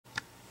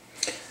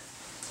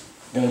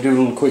I'm going to do a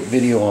little quick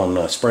video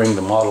on spraying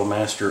the Model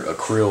Master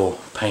acrylic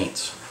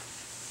paints.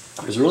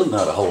 There's really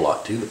not a whole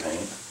lot to the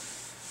paint.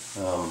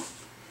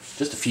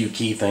 Just a few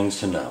key things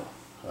to know,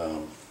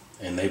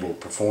 and they will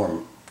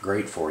perform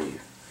great for you.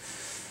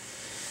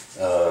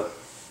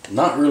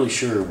 Not really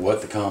sure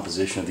what the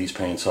composition of these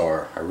paints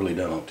are. I really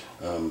don't.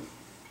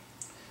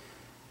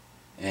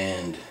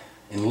 And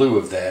in lieu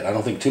of that, I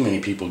don't think too many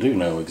people do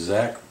know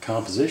exact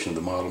composition of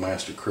the Model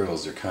Master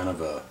acrylics. They're kind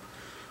of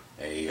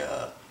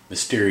a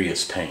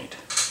mysterious paint.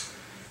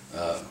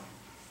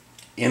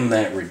 In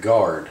that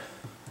regard,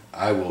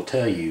 I will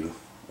tell you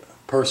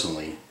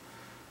personally,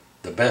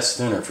 the best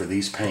thinner for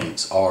these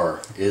paints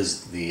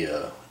is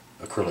the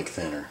acrylic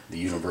thinner, the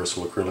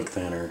universal acrylic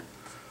thinner.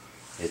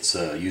 It's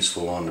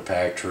useful on the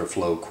Pactra,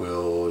 Flow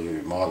Quill,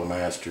 your Model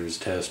Masters,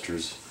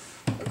 Testers,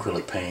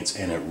 acrylic paints,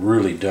 and it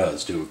really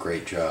does do a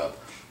great job.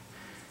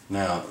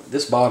 Now,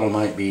 this bottle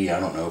might be,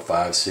 I don't know,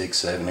 $5, $6,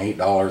 $7,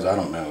 $8, I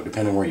don't know,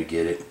 depending where you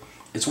get it.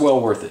 It's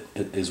well worth it.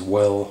 It is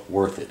well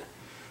worth it.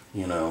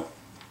 You know,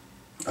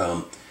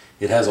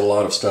 it has a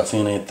lot of stuff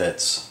in it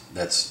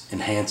that's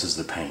enhances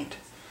the paint.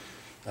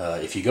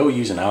 If you go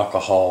using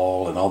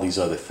alcohol and all these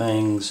other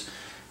things,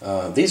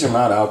 these are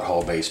not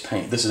alcohol-based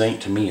paint. This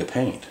ain't Tamiya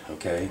paint,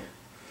 okay?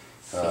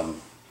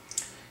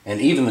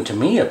 And even the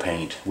Tamiya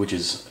paint, which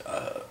is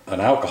an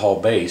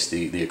alcohol-based,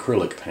 the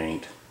acrylic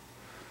paint,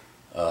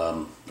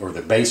 or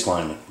the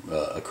baseline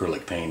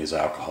acrylic paint is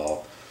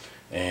alcohol,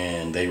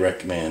 and they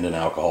recommend an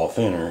alcohol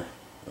thinner,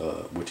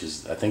 which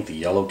is, I think, the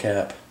yellow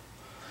cap.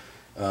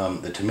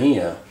 The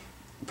Tamiya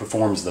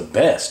performs the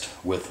best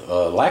with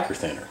lacquer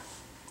thinner,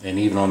 and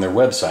even on their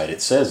website,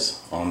 it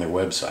says on their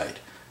website,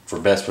 for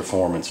best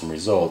performance and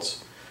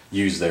results,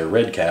 use their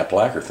red cap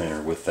lacquer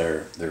thinner with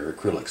their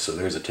acrylics. So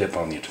there's a tip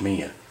on the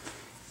Tamiya.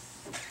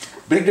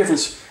 Big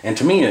difference. And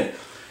Tamiya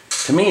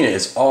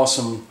is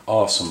awesome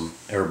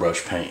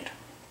airbrush paint,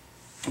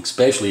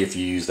 especially if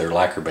you use their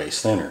lacquer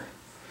based thinner.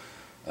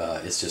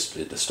 It's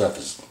just, the stuff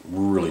is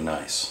really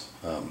nice.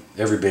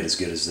 Every bit as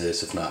good as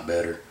this, if not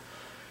better.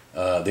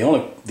 The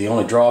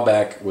only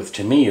drawback with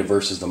Tamiya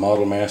versus the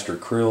Model Master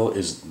acrylic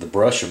is the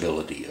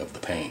brushability of the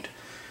paint.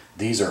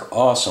 These are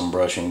awesome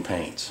brushing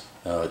paints.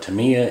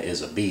 Tamiya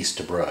is a beast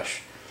to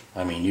brush.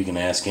 I mean, you can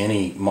ask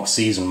any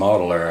seasoned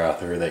modeler out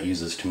there that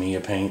uses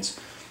Tamiya paints.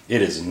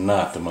 It is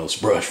not the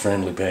most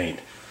brush-friendly paint.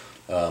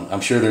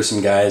 I'm sure there's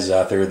some guys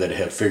out there that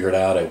have figured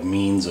out a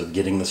means of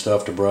getting the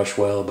stuff to brush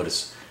well, but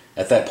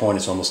at that point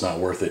it's almost not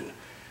worth it.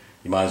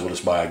 You might as well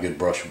just buy a good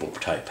brushable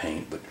type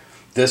paint. But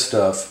this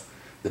stuff,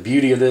 the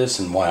beauty of this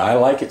and why I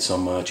like it so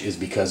much is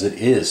because it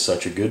is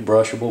such a good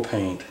brushable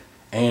paint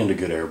and a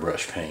good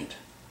airbrush paint,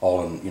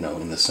 all in,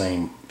 in the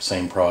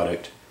same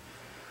product.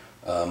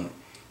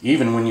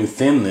 Even when you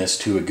thin this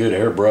to a good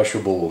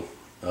airbrushable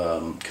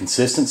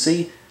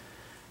consistency,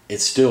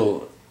 it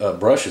still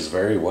brushes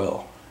very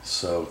well.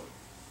 So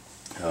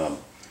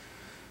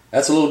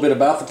that's a little bit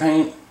about the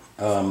paint.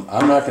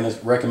 I'm not going to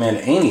recommend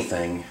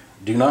anything.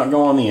 Do not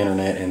go on the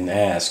internet and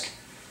ask.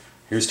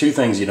 Here's two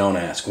things you don't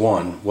ask.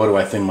 One, what do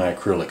I thin my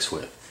acrylics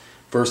with?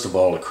 First of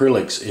all,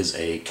 acrylics is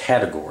a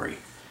category.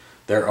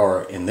 There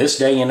are, in this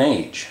day and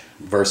age,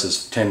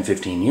 versus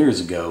 10-15 years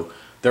ago,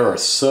 there are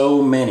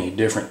so many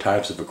different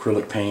types of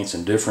acrylic paints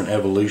and different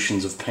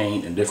evolutions of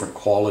paint and different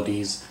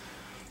qualities,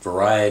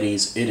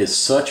 varieties. It is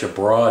such a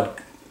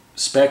broad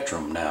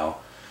spectrum now.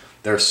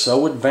 They're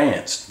so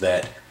advanced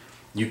that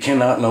you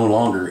cannot no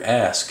longer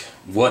ask,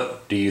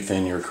 what do you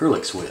thin your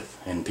acrylics with?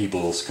 And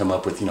people will come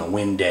up with,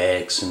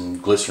 Windex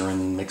and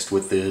glycerin mixed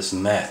with this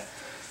and that.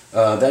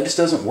 That just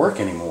doesn't work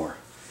anymore.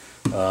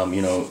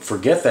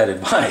 Forget that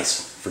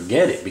advice.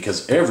 Forget it,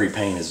 because every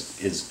paint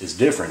is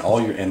different.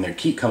 And they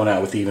keep coming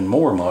out with even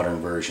more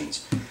modern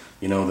versions.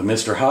 The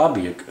Mr.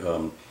 Hobby,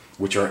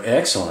 which are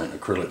excellent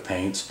acrylic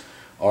paints,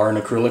 are an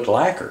acrylic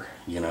lacquer.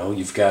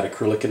 You've got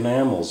acrylic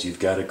enamels, you've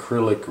got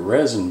acrylic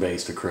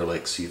resin-based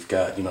acrylics, you've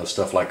got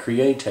stuff like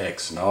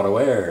Createx and Auto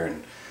Air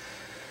and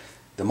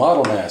the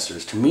Model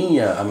Masters. To me,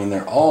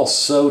 they're all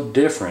so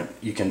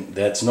different.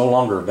 That's no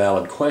longer a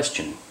valid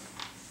question.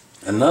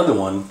 Another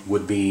one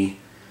would be,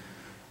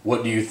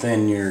 what do you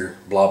thin your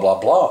blah blah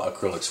blah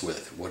acrylics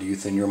with? What do you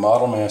thin your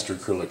Model Master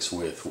acrylics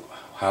with?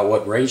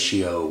 What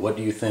ratio? What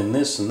do you thin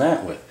this and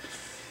that with?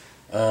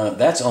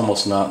 That's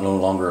almost no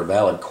longer a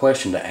valid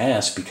question to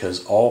ask,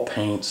 because all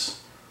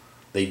paints,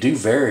 they do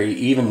vary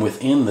even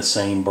within the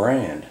same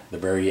brand. The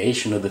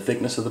variation of the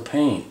thickness of the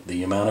paint,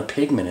 the amount of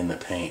pigment in the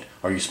paint.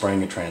 Are you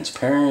spraying a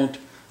transparent,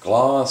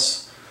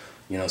 gloss,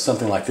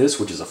 something like this,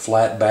 which is a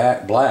flat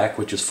black,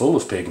 which is full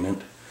of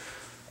pigment?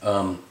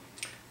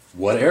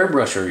 What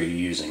airbrush are you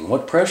using?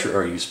 What pressure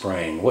are you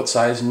spraying? What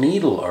size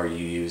needle are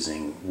you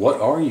using?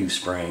 What are you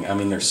spraying?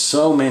 There's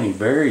so many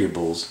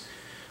variables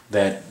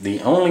that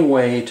the only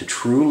way to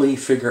truly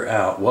figure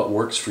out what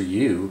works for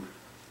you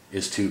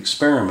is to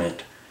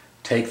experiment.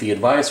 Take the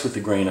advice with a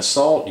grain of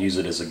salt, use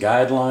it as a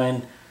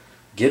guideline,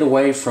 get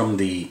away from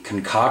the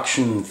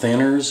concoction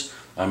thinners.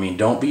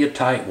 Don't be a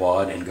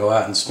tightwad and go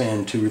out and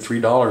spend $2 or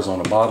 $3 on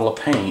a bottle of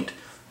paint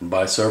and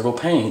buy several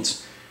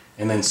paints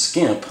and then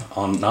skimp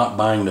on not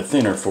buying the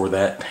thinner for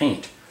that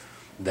paint.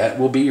 That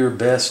will be your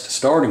best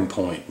starting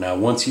point. Now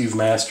once you've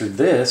mastered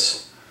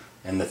this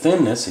and the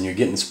thinness, and you're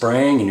getting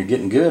spraying and you're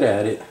getting good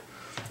at it,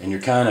 and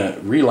you're kind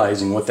of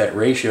realizing what that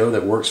ratio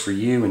that works for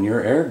you and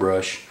your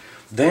airbrush,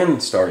 then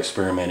start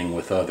experimenting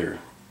with other,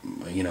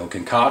 you know,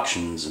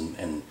 concoctions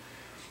and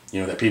you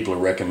know, that people are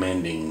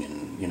recommending,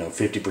 and you know,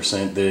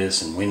 50%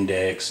 this and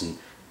Windex and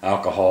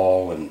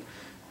alcohol, and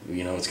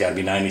you know, it's got to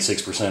be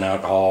 96%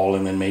 alcohol,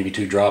 and then maybe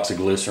 2 drops of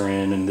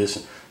glycerin and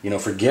this. You know,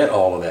 forget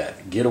all of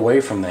that. Get away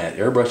from that.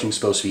 Airbrushing is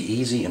supposed to be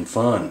easy and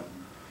fun.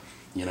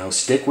 You know,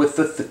 stick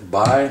with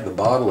buy the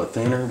bottle of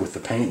thinner with the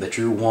paint that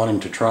you're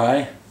wanting to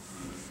try,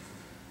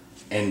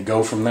 and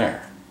go from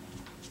there.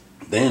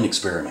 Then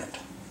experiment.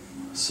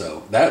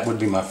 So that would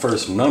be my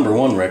first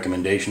 #1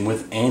 recommendation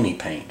with any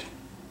paint.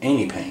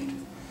 Any paint.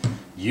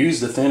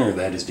 Use the thinner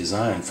that is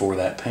designed for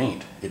that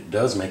paint. It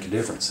does make a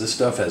difference. This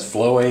stuff has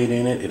flow aid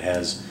in it. It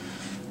has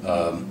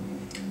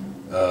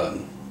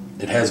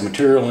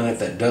material in it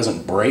that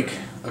doesn't break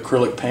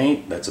acrylic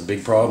paint. That's a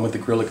big problem with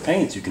acrylic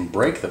paints. You can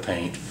break the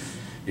paint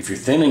if you're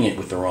thinning it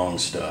with the wrong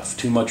stuff.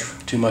 Too much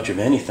of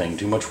anything,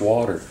 too much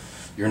water.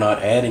 You're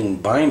not adding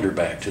binder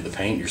back to the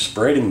paint. You're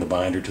spreading the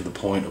binder to the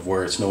point of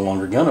where it's no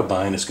longer going to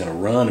bind. It's going to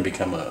run and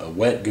become a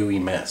wet, gooey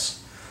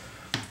mess.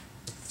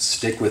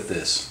 Stick with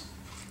this.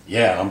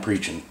 Yeah, I'm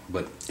preaching,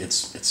 but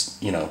it's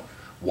you know,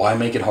 why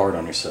make it hard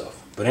on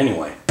yourself? But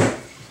anyway,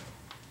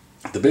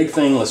 the big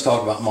thing, let's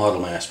talk about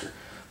Model Master.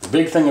 The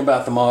big thing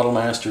about the Model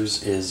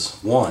Masters is,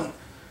 one,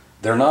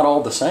 they're not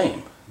all the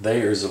same.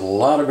 There's a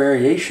lot of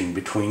variation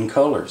between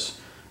colors,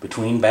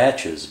 between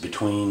batches,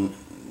 between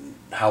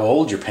how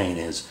old your paint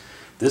is.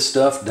 This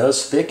stuff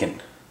does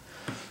thicken,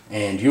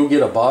 and you'll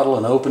get a bottle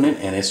and open it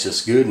and it's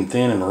just good and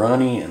thin and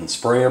runny and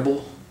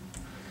sprayable.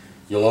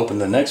 You'll open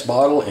the next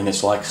bottle and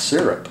it's like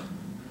syrup.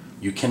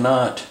 You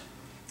cannot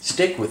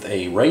stick with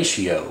a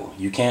ratio.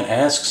 You can't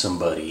ask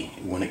somebody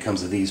when it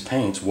comes to these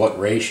paints, what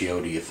ratio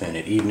do you thin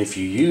it? Even if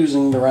you're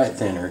using the right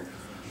thinner,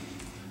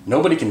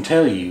 nobody can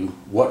tell you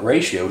what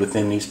ratio to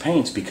thin these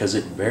paints because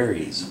it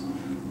varies.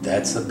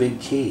 That's the big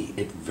key.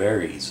 It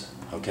varies,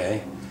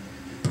 okay?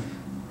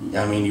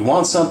 I mean, you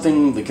want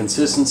something the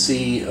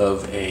consistency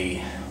of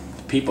a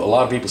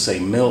lot of people say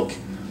milk.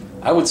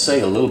 I would say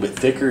a little bit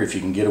thicker if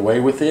you can get away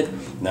with it.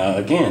 Now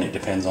again, it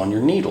depends on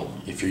your needle.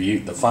 If you're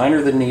the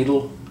finer the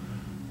needle,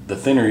 the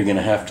thinner you're going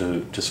to have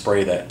to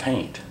spray that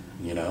paint,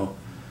 you know.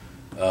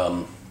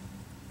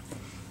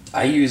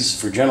 I use,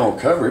 for general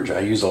coverage, I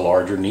use a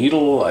larger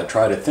needle. I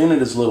try to thin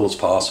it as little as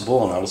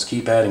possible, and I'll just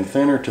keep adding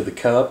thinner to the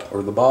cup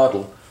or the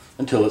bottle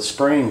until it's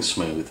spraying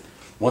smooth.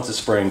 Once it's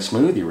spraying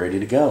smooth, you're ready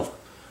to go.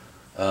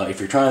 If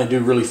you're trying to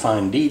do really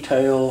fine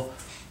detail,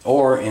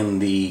 or in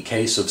the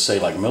case of, say,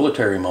 like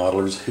military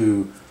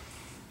modelers,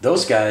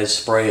 those guys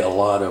spray a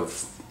lot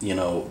of, you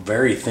know,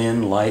 very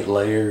thin, light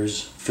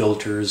layers,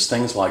 filters,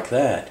 things like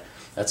that.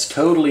 That's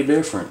totally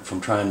different from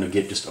trying to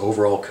get just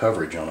overall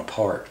coverage on a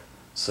part,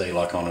 say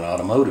like on an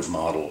automotive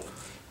model,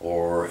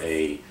 or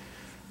a,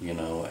 you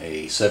know,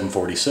 a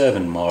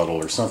 747 model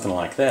or something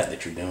like that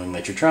that you're doing,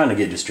 that you're trying to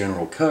get just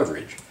general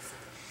coverage.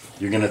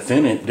 You're going to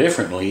thin it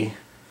differently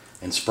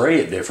and spray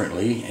it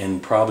differently,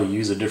 and probably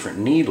use a different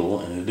needle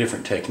and a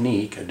different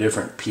technique, a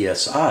different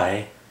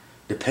PSI,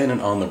 dependent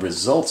on the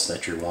results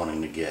that you're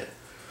wanting to get.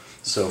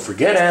 So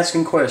forget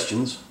asking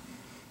questions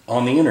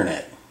on the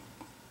internet,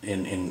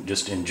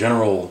 just in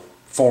general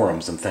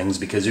forums and things,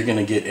 because you're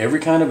going to get every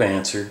kind of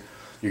answer.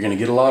 You're going to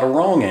get a lot of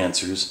wrong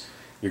answers.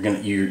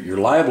 You're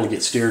liable to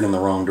get steered in the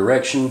wrong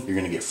direction. You're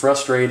going to get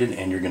frustrated,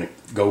 and you're going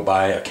to go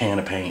buy a can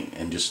of paint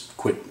and just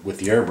quit with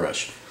the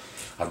airbrush.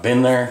 I've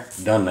been there,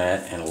 done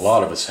that, and a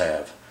lot of us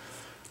have.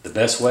 The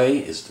best way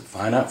is to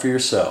find out for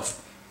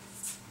yourself.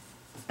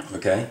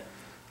 Okay?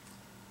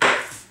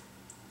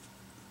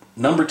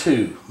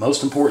 #2,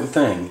 most important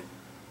thing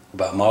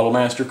about Model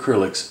Master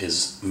acrylics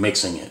is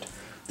mixing it.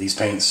 These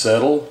paints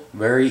settle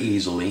very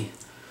easily,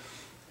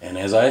 and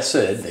as I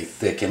said, they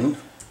thicken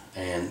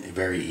and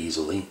very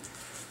easily.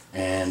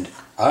 And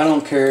I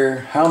don't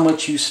care how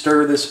much you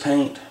stir this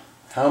paint,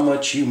 how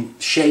much you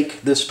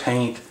shake this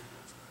paint,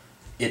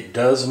 it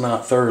does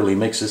not thoroughly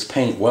mix this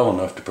paint well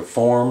enough to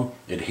perform,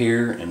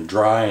 adhere, and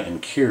dry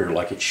and cure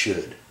like it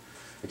should.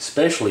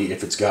 Especially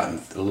if it's gotten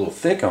a little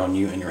thick on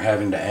you and you're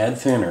having to add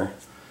thinner.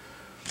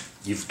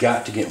 You've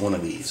got to get one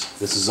of these.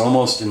 This is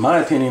almost, in my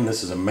opinion,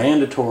 this is a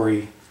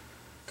mandatory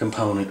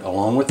component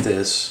along with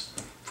this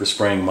for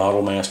spraying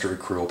Model Master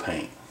acrylic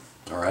paint.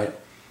 Alright?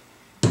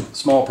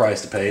 Small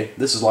price to pay.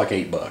 This is like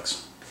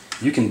 $8.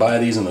 You can buy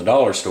these in the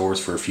dollar stores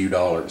for a few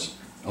dollars.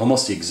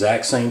 Almost the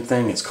exact same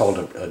thing. It's called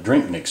a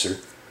drink mixer.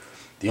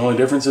 The only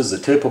difference is the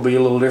tip will be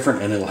a little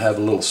different, and it'll have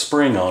a little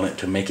spring on it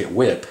to make it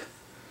whip.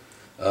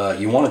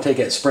 You want to take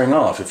that spring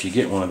off if you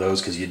get one of those,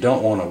 because you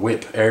don't want to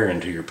whip air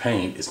into your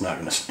paint.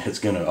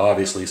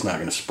 Obviously it's not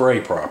going to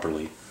spray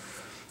properly.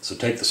 So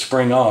take the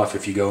spring off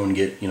if you go and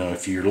get,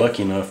 if you're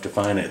lucky enough to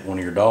find it at one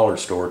of your dollar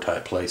store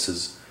type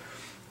places,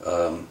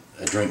 a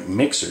drink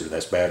mixer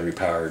that's battery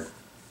powered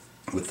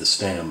with the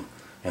stem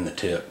and the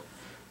tip.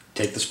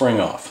 take the spring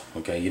off.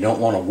 Okay, you don't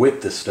want to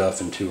whip this stuff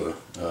into a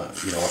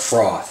you know, a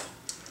froth,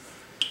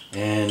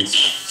 and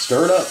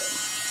stir it up.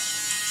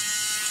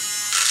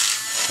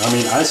 I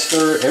mean, I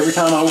stir every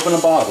time I open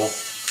a bottle.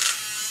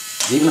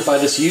 Even if I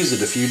just use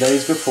it a few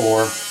days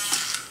before,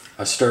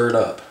 I stir it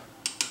up.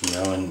 You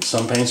know, and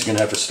some paints you're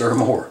gonna have to stir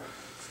more.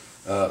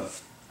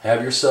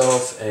 Have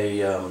yourself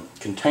a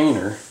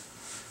container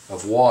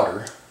of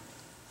water,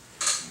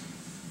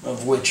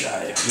 of which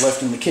I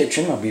left in the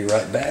kitchen. I'll be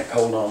right back.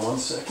 Hold on one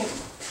second.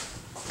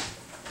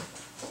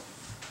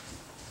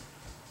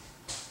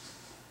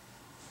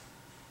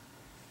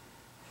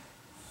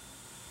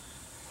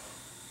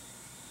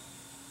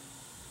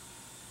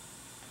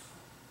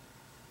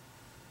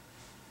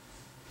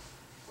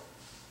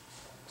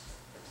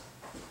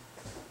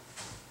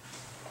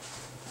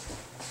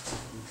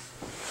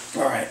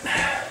 Alright,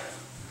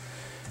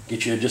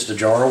 get you just a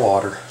jar of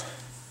water,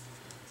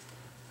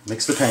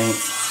 mix the paint,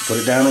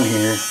 put it down in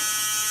here,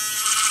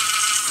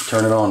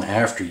 turn it on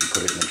after you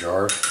put it in the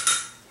jar,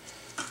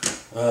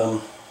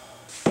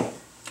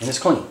 and it's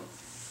clean.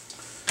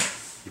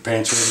 Your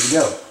paint's ready to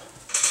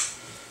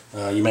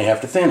go. You may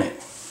have to thin it.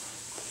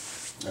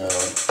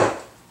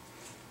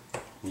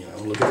 You know,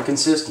 look at the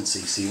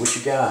consistency, see what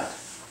you got.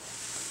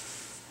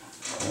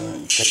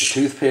 You take a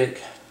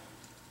toothpick.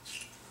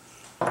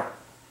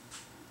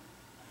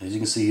 As you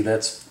can see,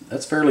 that's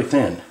fairly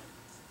thin.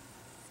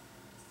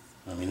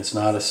 I mean, it's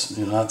not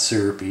not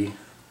syrupy.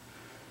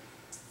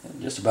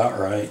 Just about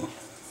right.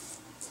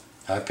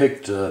 I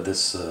picked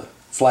this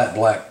flat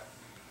black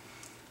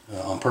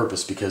on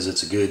purpose because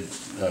it's a good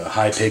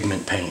high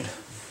pigment paint.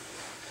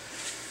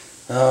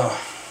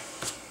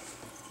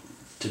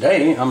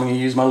 Today I'm going to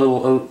use my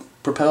little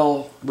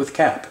Propel with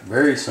cap.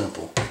 Very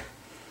simple.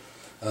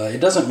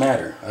 It doesn't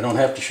matter. I don't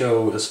have to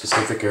show a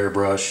specific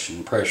airbrush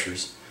and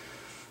pressures.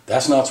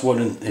 That's not what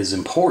is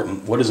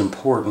important. What is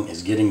important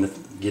is getting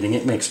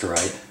it mixed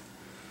right,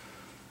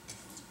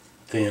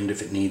 thinned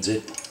if it needs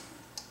it,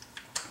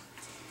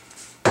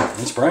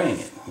 and spraying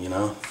it, you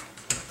know.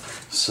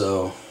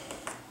 So,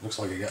 looks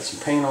like I got some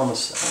paint on the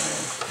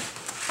side.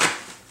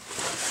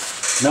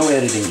 No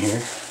editing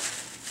here.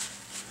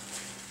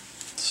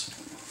 It's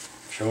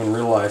showing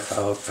real life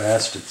how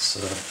fast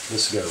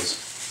this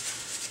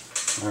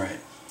goes. Alright,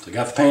 so I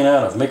got the paint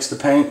out. I've mixed the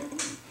paint.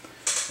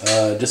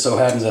 Just so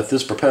happens that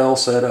this Propel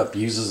setup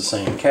uses the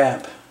same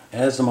cap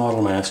as the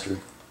Model Master.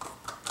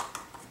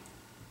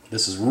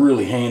 This is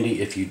really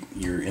handy if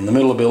you're in the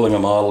middle of building a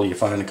model, you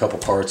find a couple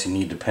parts you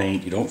need to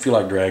paint, you don't feel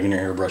like dragging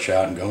your airbrush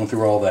out and going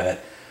through all that,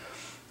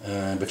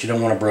 but you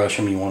don't want to brush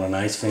them, you want a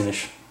nice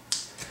finish.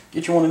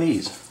 Get you one of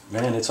these.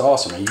 Man, it's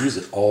awesome. I use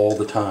it all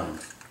the time.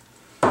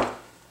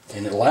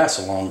 And it lasts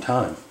a long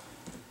time.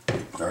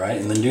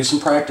 Alright, and then do some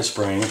practice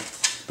spraying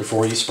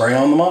before you spray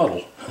on the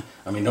model.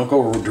 I mean, don't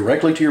go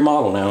directly to your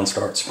model now and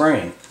start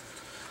spraying.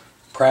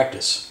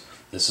 Practice.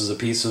 This is a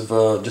piece of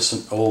just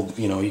an old,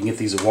 you know, you can get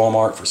these at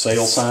Walmart for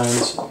sale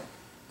signs,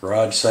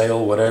 garage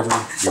sale, whatever.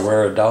 You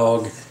wear a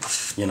dog,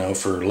 you know,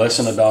 for less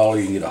than $1,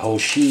 you can get a whole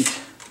sheet.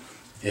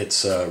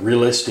 It's a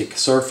realistic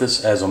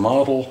surface as a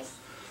model.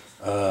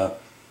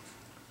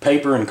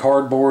 Paper and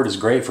cardboard is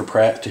great for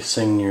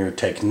practicing your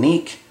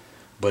technique,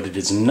 but it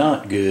is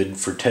not good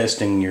for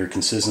testing your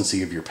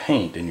consistency of your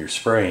paint and your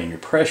spray and your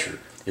pressure.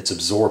 It's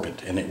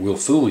absorbent, and it will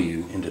fool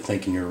you into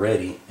thinking you're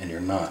ready, and you're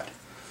not.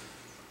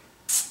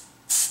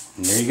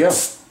 And there you go.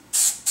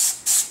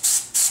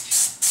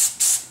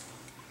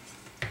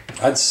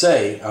 I'd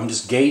say, I'm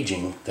just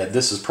gauging, that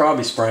this is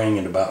probably spraying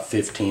at about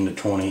 15 to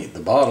 20. The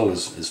bottle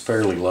is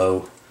fairly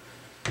low.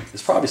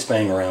 It's probably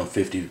spraying around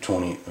 15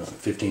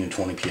 to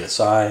 20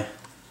 psi.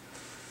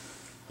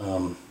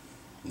 And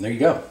there you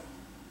go.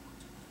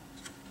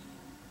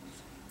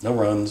 No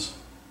runs,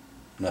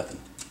 nothing.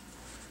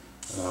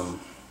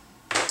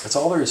 That's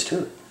all there is to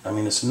it. I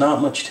mean, it's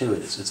not much to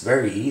it. It's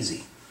very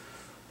easy.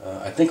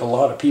 I think a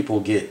lot of people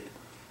get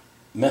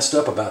messed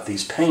up about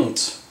these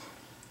paints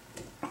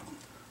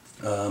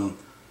by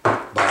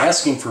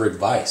asking for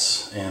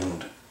advice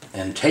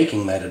and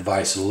taking that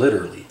advice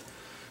literally.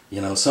 You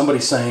know, somebody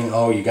saying,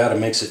 oh, you got to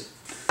mix it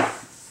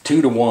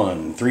 2 to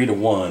 1, 3 to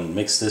 1,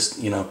 mix this,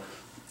 you know,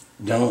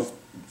 don't,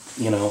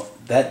 you know,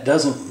 that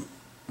doesn't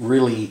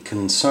really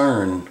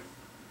concern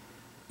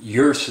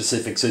your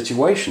specific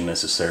situation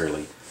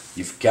necessarily.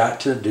 You've got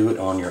to do it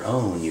on your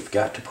own. You've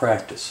got to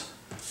practice.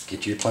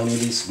 Get you plenty of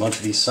these, bunch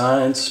of these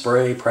signs,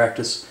 spray,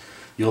 practice.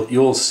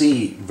 You'll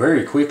see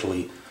very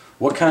quickly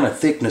what kind of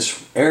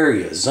thickness,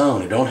 area,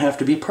 zone. It don't have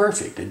to be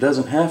perfect. It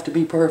doesn't have to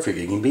be perfect.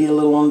 It can be a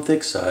little on the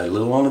thick side, a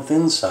little on the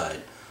thin side,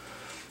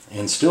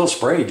 and still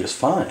spray just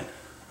fine.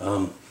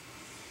 And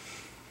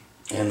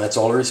that's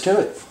all there is to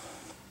it.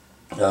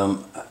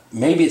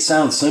 Maybe it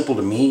sounds simple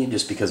to me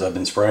just because I've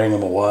been spraying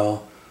them a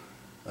while.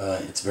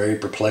 It's very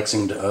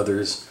perplexing to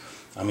others.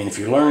 I mean, if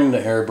you're learning the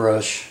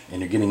airbrush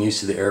and you're getting used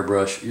to the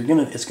airbrush,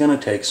 it's gonna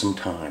take some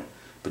time,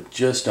 but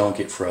just don't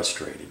get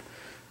frustrated.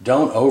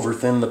 Don't over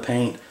thin the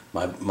paint.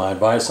 My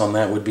advice on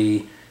that would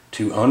be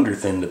to under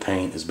thin the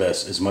paint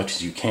as much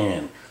as you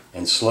can.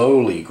 and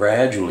slowly,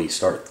 gradually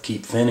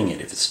keep thinning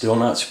it. If it's still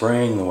not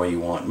spraying the way you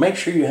want, make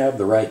sure you have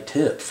the right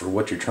tip for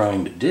what you're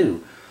trying to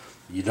do.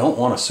 You don't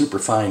want a super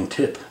fine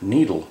tip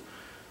needle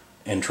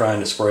and trying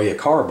to spray a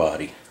car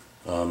body.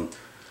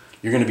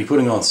 You're going to be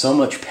putting on so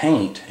much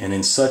paint and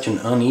in such an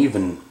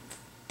uneven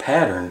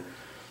pattern,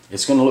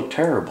 it's going to look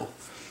terrible.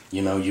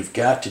 You know, you've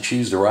got to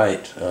choose the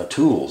right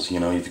tools. You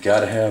know, you've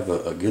got to have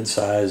a good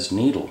sized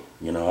needle.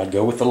 You know, I'd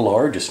go with the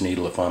largest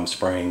needle if I'm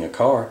spraying a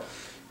car.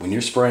 When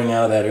you're spraying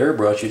out of that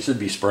airbrush, you should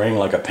be spraying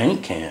like a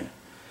paint can,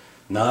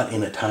 not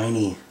in a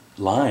tiny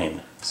line.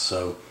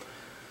 So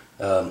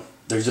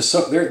there's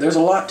a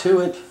lot to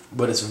it,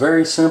 but it's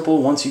very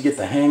simple. Once you get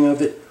the hang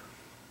of it,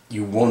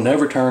 you will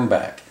never turn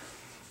back.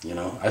 You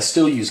know, I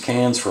still use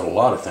cans for a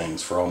lot of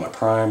things, for all my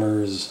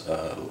primers,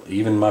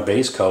 even my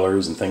base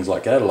colors and things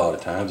like that a lot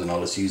of times, and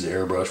I'll just use the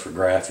airbrush for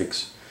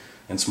graphics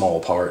and small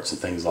parts and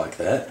things like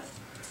that.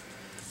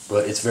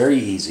 But it's very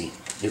easy.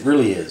 It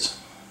really is.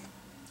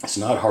 It's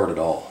not hard at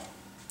all.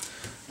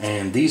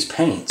 And these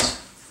paints,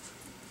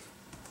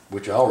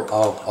 which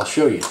I'll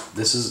show you.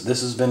 This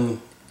has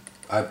been,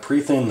 I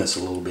pre-thinned this a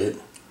little bit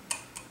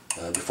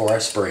before I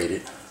sprayed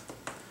it.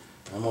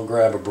 I'm gonna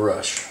grab a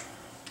brush.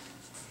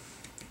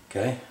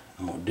 Okay,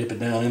 I'm going to dip it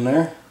down in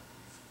there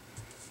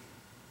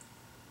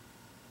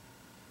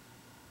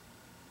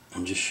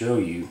and just show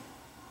you,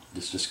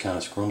 just kind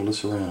of scrumble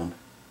this around.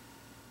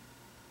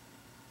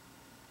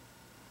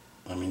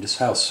 I mean, just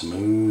how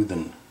smooth,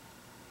 and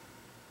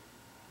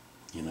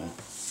you know,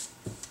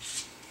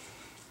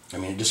 I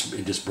mean, it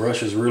just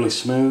brushes really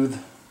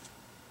smooth.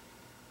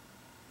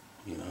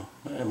 You know,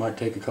 it might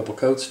take a couple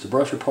coats to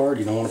brush apart.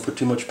 You don't want to put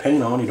too much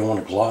paint on, you don't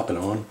want to glop it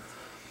on.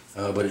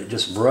 But it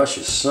just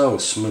brushes so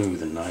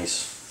smooth and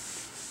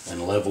nice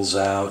and levels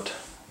out.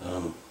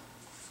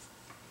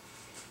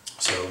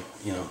 So,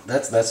 you know,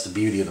 that's the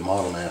beauty of the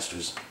Model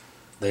Masters.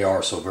 They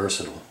are so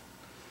versatile.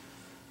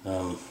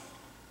 Got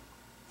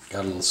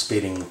a little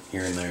spitting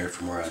here and there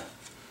from where I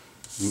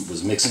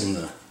was mixing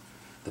the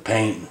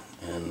paint.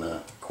 And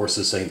of course,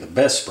 this ain't the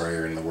best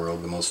sprayer in the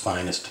world, the most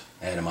finest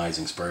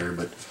atomizing sprayer.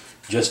 But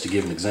just to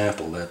give an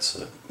example,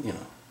 that's, you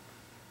know,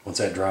 once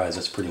that dries,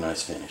 that's a pretty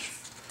nice finish.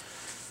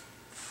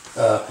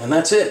 And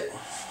that's it.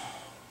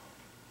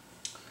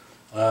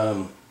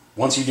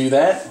 Once you do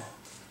that,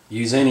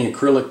 use any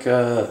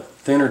acrylic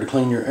thinner to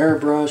clean your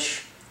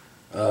airbrush.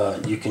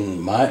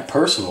 My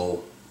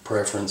personal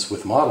preference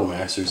with Model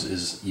Masters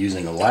is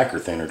using a lacquer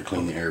thinner to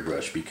clean the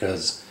airbrush,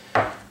 because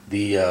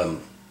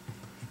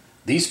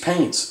these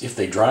paints, if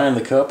they dry in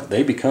the cup,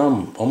 they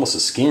become almost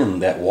a skin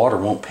that water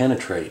won't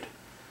penetrate.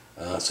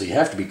 So you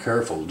have to be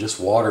careful.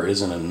 Just water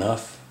isn't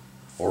enough.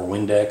 Or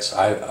Windex.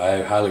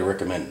 I highly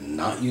recommend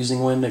not using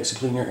Windex to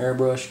clean your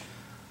airbrush.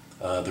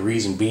 The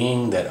reason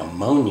being that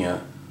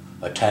ammonia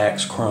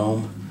attacks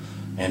chrome,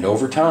 and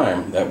over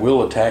time that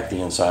will attack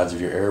the insides of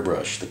your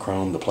airbrush, the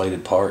chrome, the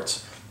plated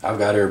parts. I've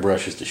got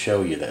airbrushes to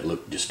show you that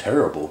look just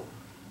terrible.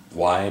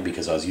 Why?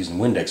 Because I was using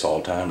Windex all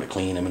the time to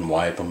clean them and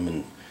wipe them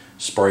and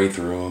spray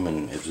through them,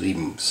 and it was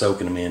even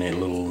soaking them in it a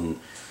little. And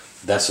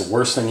that's the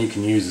worst thing you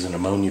can use, is an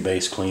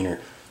ammonia-based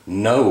cleaner.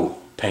 No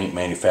paint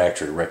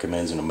manufacturer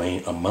recommends an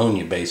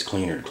ammonia-based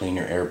cleaner to clean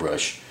your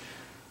airbrush,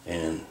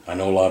 and I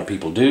know a lot of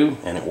people do,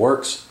 and it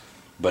works,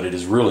 but it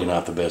is really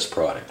not the best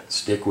product.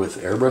 Stick with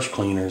airbrush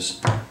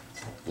cleaners,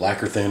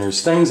 lacquer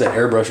thinners, things that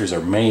airbrushers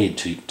are made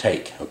to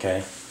take,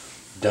 okay?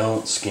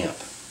 Don't skimp.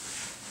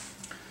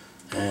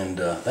 And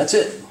that's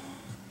it.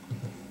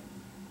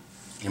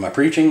 Am I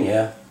preaching?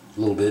 Yeah, a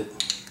little bit.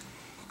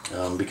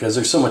 Because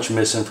there's so much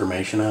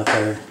misinformation out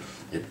there.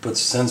 It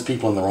sends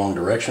people in the wrong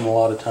direction a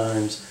lot of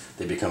times.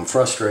 They become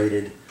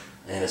frustrated,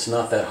 and it's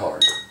not that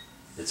hard.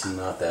 It's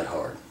not that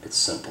hard. It's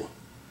simple.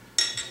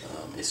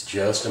 It's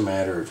just a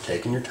matter of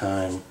taking your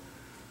time,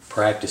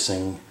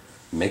 practicing,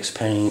 mix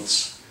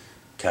paints,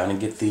 kind of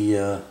get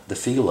the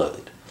feel of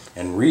it,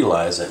 and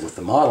realize that with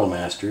the Model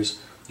Masters,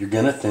 you're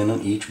going to thin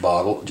each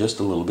bottle just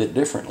a little bit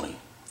differently.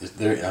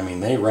 I mean,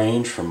 they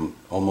range from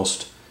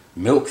almost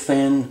milk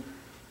thin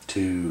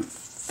to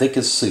thick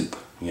as soup,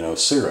 you know,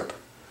 syrup.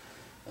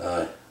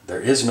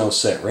 There is no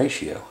set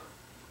ratio.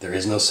 There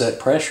is no set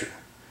pressure.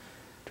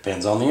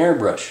 Depends on the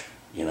airbrush.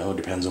 You know,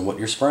 depends on what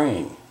you're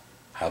spraying,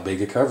 how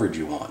big a coverage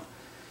you want.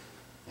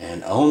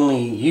 And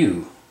only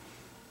you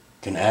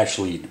can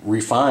actually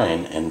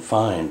refine and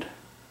find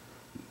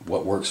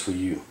what works for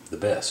you the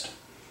best.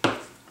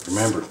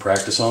 Remember,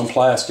 practice on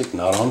plastic,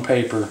 not on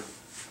paper.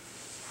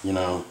 You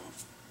know,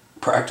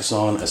 practice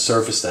on a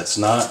surface that's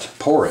not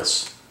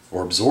porous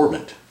or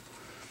absorbent.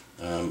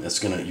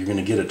 You're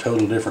gonna get a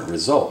total different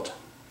result.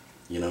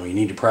 You know, you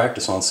need to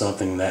practice on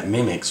something that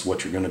mimics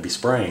what you're going to be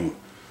spraying,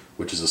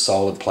 which is a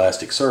solid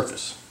plastic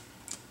surface.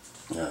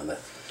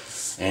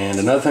 And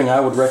another thing I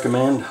would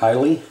recommend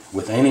highly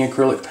with any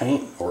acrylic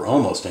paint, or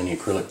almost any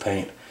acrylic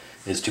paint,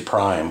 is to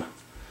prime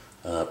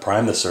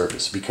the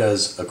surface,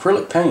 because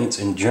acrylic paints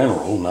in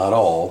general, not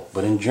all,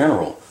 but in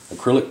general,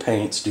 acrylic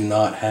paints do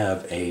not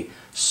have a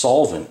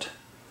solvent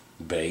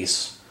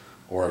base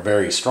or a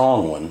very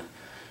strong one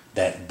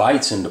that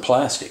bites into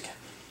plastic.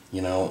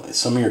 You know,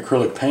 some of your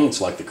acrylic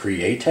paints like the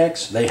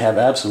Createx, they have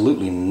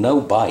absolutely no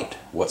bite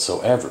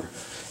whatsoever.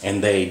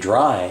 And they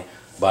dry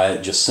by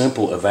just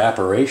simple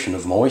evaporation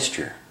of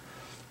moisture.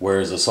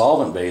 Whereas a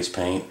solvent-based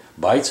paint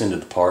bites into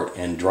the part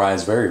and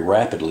dries very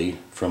rapidly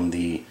from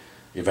the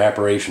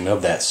evaporation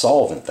of that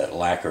solvent, that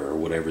lacquer or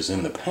whatever's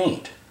in the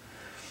paint.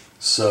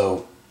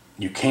 So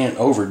you can't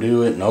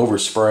overdo it and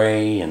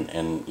overspray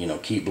and you know,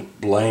 keep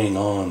laying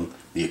on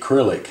the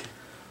acrylic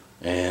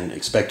and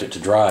expect it to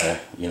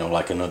dry, you know,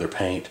 like another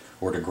paint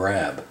or to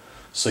grab.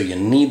 So you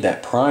need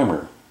that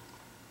primer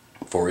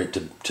for it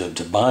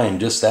to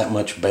bind just that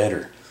much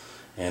better.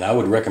 And I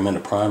would recommend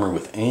a primer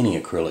with any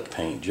acrylic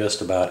paint,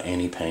 just about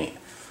any paint.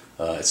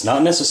 It's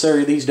not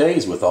necessary these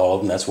days with all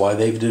of them. That's why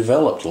they've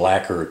developed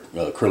lacquer,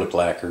 acrylic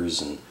lacquers,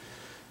 and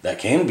that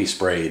can be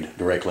sprayed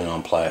directly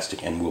on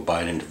plastic and will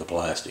bite into the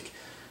plastic.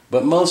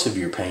 But most of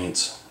your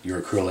paints,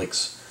 your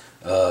acrylics,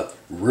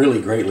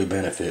 really greatly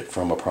benefit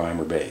from a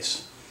primer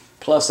base.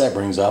 Plus that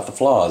brings out the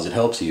flaws. It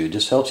helps you. It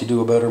just helps you do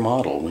a better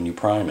model when you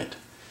prime it.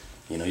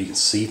 You know, you can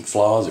see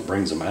flaws, it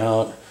brings them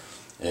out.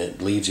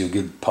 It leaves you a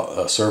good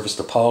surface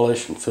to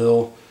polish and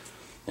fill.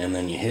 And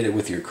then you hit it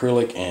with your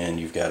acrylic and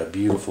you've got a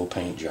beautiful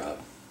paint job.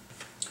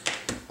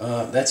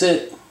 That's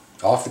it.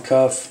 Off the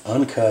cuff,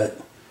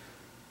 uncut,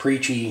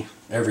 preachy,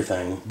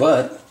 everything.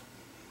 But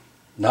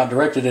not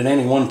directed at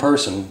any one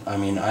person. I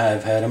mean,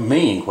 I've had a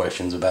million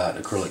questions about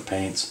acrylic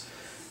paints.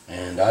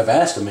 And I've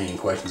asked a million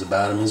questions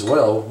about them as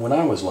well when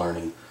I was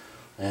learning.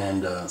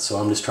 And so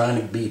I'm just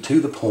trying to be to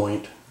the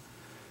point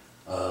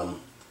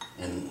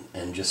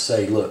and just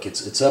say, look,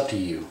 it's up to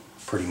you,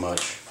 pretty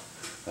much.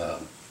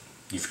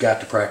 You've got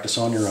to practice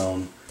on your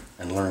own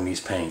and learn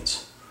these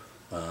paints.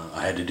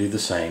 I had to do the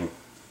same.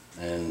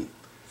 And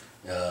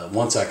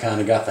once I kind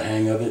of got the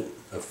hang of it,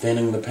 of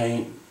thinning the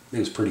paint, it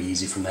was pretty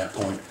easy from that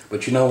point.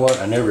 But you know what?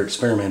 I never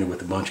experimented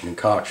with a bunch of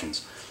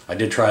concoctions. I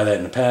did try that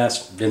in the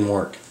past, didn't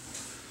work.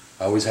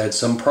 I always had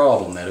some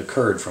problem that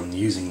occurred from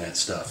using that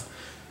stuff.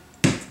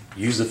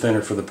 Use the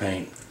thinner for the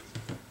paint.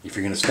 If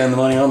you're going to spend the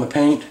money on the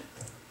paint,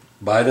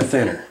 buy the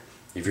thinner.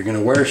 If you're going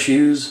to wear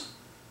shoes,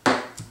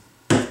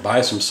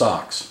 buy some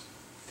socks.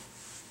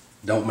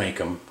 Don't make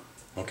them,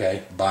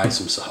 okay? Buy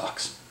some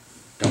socks.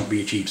 Don't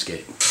be a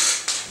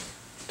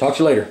cheapskate. Talk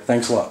to you later.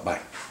 Thanks a lot. Bye.